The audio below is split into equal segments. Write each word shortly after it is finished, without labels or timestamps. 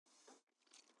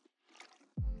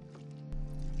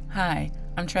Hi,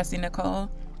 I'm Tressie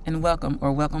Nicole, and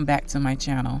welcome back to my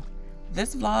channel.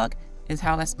 This vlog is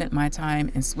how I spent my time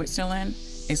in Switzerland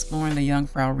exploring the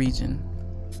Jungfrau region.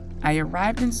 I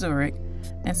arrived in Zurich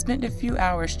and spent a few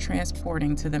hours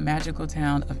transporting to the magical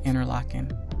town of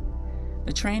Interlaken.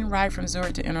 The train ride from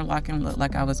Zurich to Interlaken looked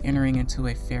like I was entering into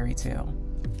a fairy tale.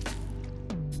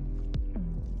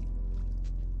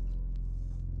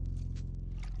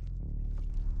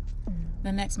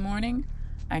 The next morning,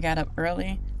 I got up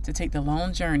early to take the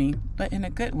long journey, but in a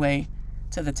good way,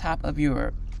 to the top of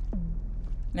Europe.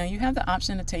 Now you have the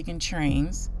option of taking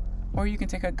trains, or you can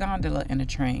take a gondola in a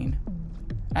train.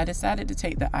 I decided to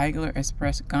take the Eigler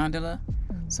Express gondola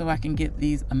so I can get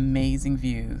these amazing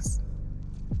views.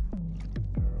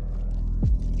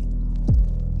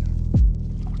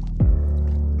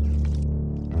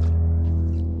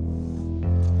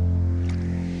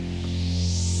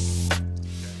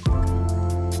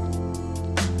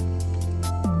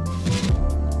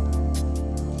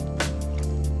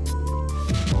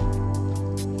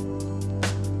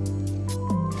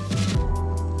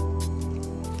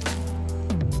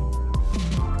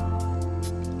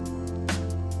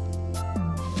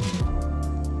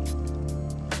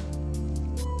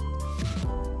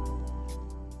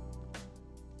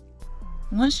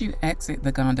 Once you exit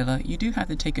the gondola, you do have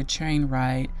to take a train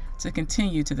ride to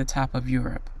continue to the top of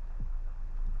Europe.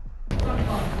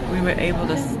 We were able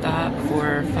to stop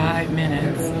for 5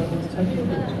 minutes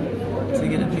to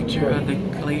get a picture of the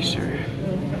glacier.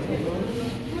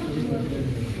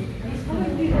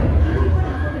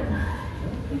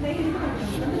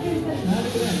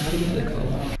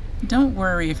 Don't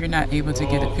worry if you're not able to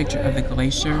get a picture of the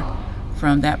glacier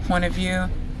from that point of view.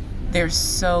 There's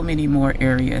so many more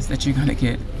areas that you're going to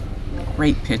get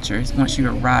great pictures once you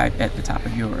arrive at the top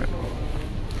of Europe.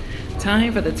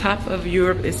 Time for the top of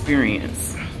Europe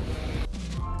experience.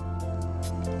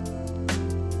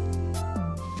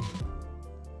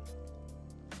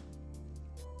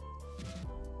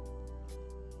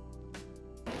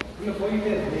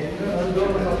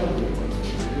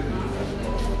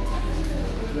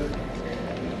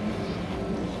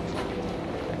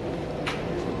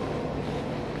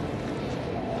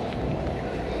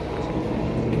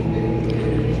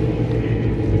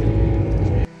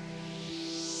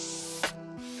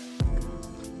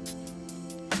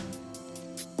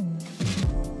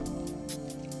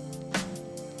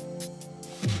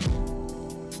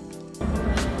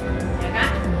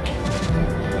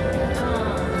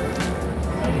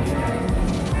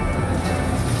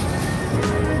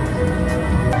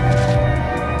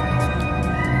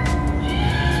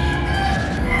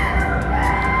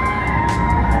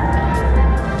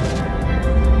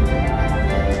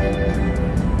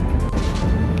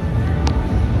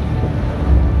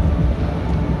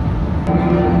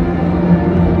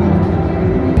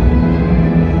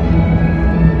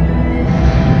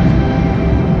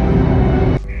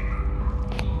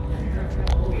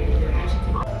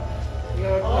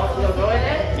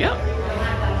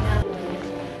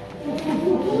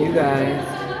 You guys.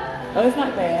 Oh, it's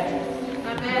not bad.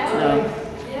 Not bad? No.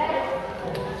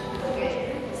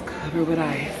 It's covered with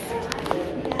ice.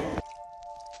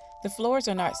 The floors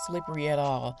are not slippery at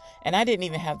all, and I didn't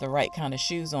even have the right kind of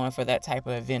shoes on for that type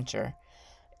of adventure.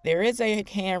 There is a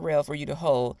handrail for you to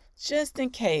hold, just in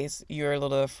case you're a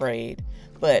little afraid.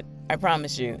 But I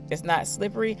promise you, it's not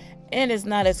slippery, and it's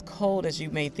not as cold as you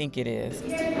may think it is.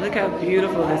 Look how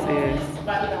beautiful this is.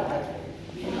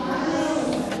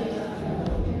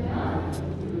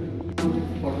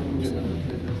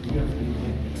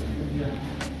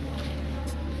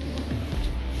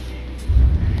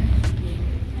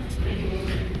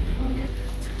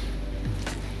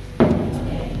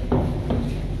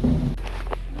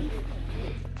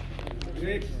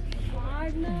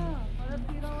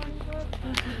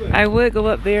 I would go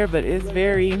up there, but it's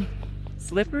very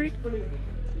slippery.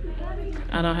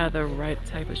 I don't have the right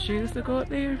type of shoes to go up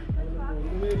there,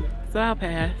 so I'll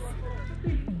pass.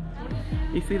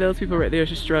 You see those people right there,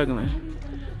 she's struggling.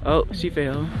 Oh, she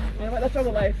fell. That's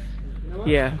struggle life.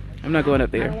 Yeah, I'm not going up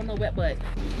there. I don't want no wet butt.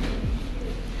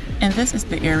 And this is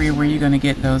the area where you're going to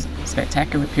get those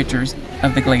spectacular pictures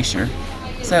of the glacier.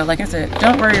 So like I said,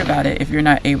 don't worry about it if you're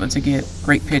not able to get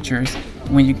great pictures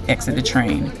when you exit the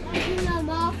train.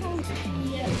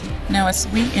 Now, a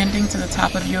sweet ending to the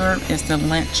top of Europe is the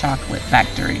Lindt Chocolate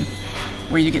Factory,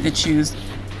 where you get to choose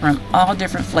from all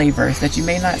different flavors that you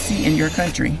may not see in your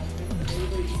country.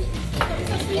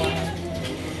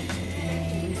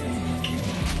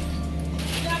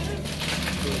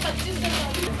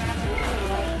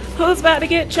 Who's about to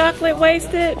get chocolate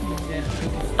wasted?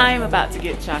 I am about to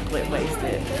get chocolate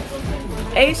wasted.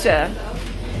 Aisha,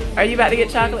 Are you about to get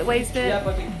chocolate wasted?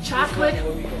 Chocolate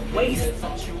wasted.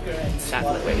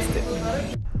 Chocolate wasted.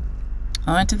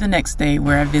 On to the next day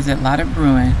where I visit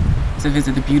Lauterbrunnen to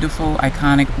visit the beautiful,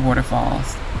 iconic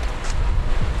waterfalls.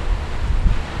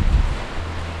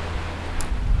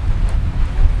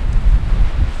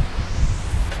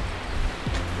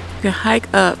 You can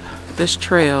hike up this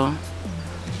trail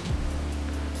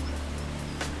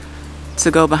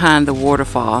to go behind the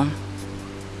waterfall.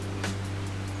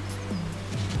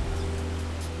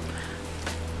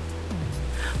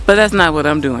 But that's not what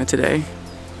I'm doing today.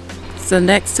 So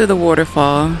next to the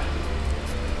waterfall,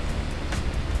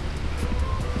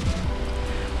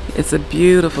 it's a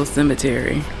beautiful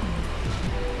cemetery. Is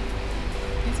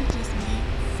it just me?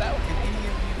 So if any of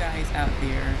you guys out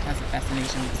there has a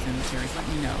fascination with cemeteries, let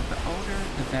me know. The older,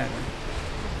 the better.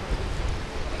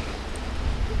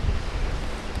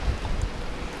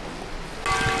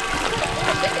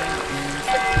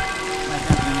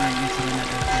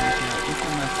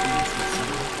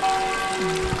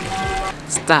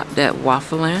 Stopped at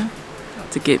Waffling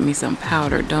to get me some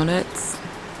powdered donuts.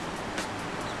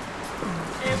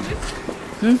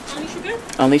 Only sugar?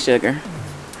 Only sugar.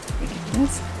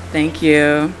 Yes. Thank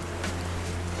you.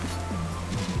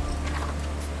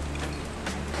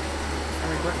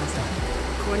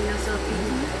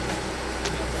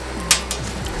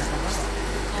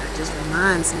 That just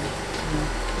reminds me.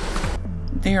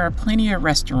 There are plenty of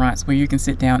restaurants where you can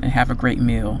sit down and have a great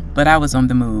meal, but I was on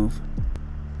the move.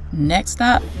 Next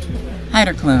stop,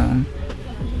 Kulm.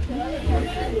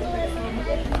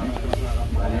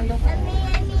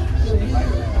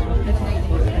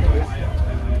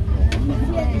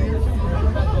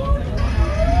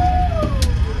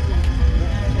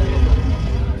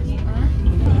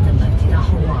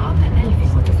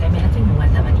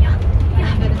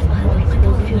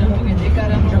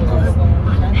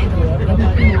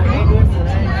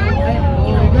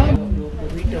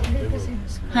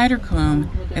 Kulm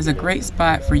is a great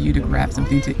spot for you to grab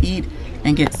something to eat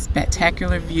and get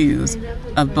spectacular views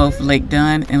of both Lake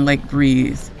Dunn and Lake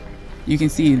Breeze. You can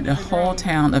see the whole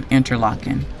town of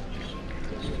Interlaken.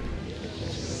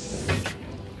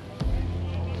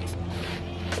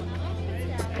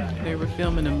 They were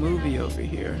filming a movie over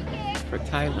here for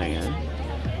Thailand.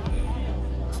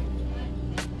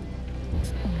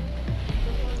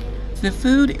 The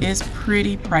food is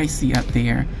pretty pricey up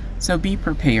there, so be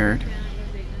prepared.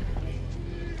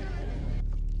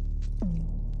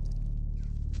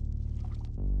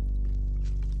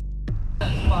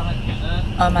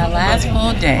 On my last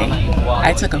full day,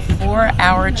 I took a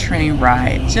 4-hour train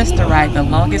ride just to ride the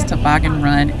longest toboggan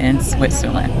run in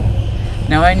Switzerland.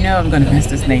 Now I know I'm going to mess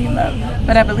this name up,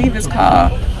 but I believe it's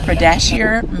called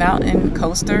Pradaschier Mountain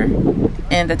Coaster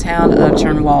in the town of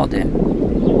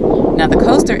Chernwalden. Now the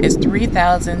coaster is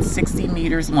 3,060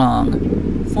 meters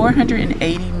long,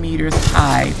 480 meters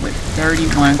high with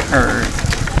 31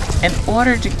 curves. In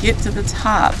order to get to the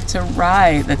top to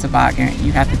ride the toboggan,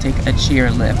 you have to take a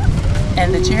chairlift.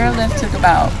 And the chairlift took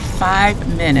about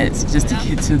 5 minutes just to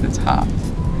get to the top.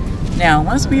 Now,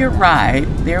 once we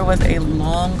arrived, there was a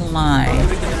long line,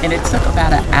 and it took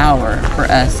about an hour for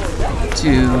us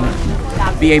to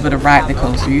be able to ride the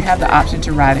coaster. You have the option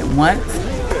to ride it once,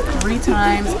 3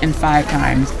 times, and 5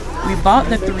 times. We bought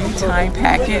the 3-time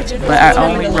package, but I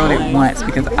only rode it once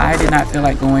because I did not feel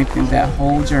like going through that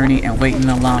whole journey and waiting in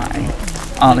the line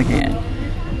all again.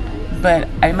 But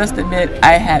I must admit,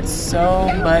 I had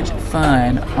so much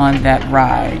fun on that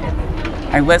ride.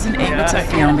 I wasn't able to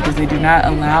film because they do not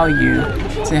allow you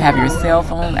to have your cell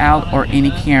phone out or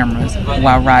any cameras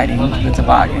while riding the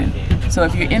toboggan. So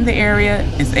if you're in the area,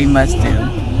 it's a must-do.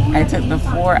 I took the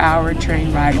 4-hour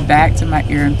train ride back to my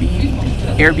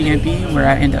Airbnb where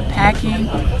I end up packing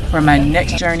for my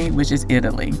next journey, which is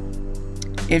Italy.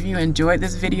 If you enjoyed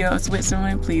this video of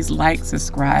Switzerland, please like,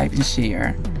 subscribe, and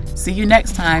share. See you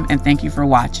next time, and thank you for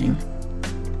watching.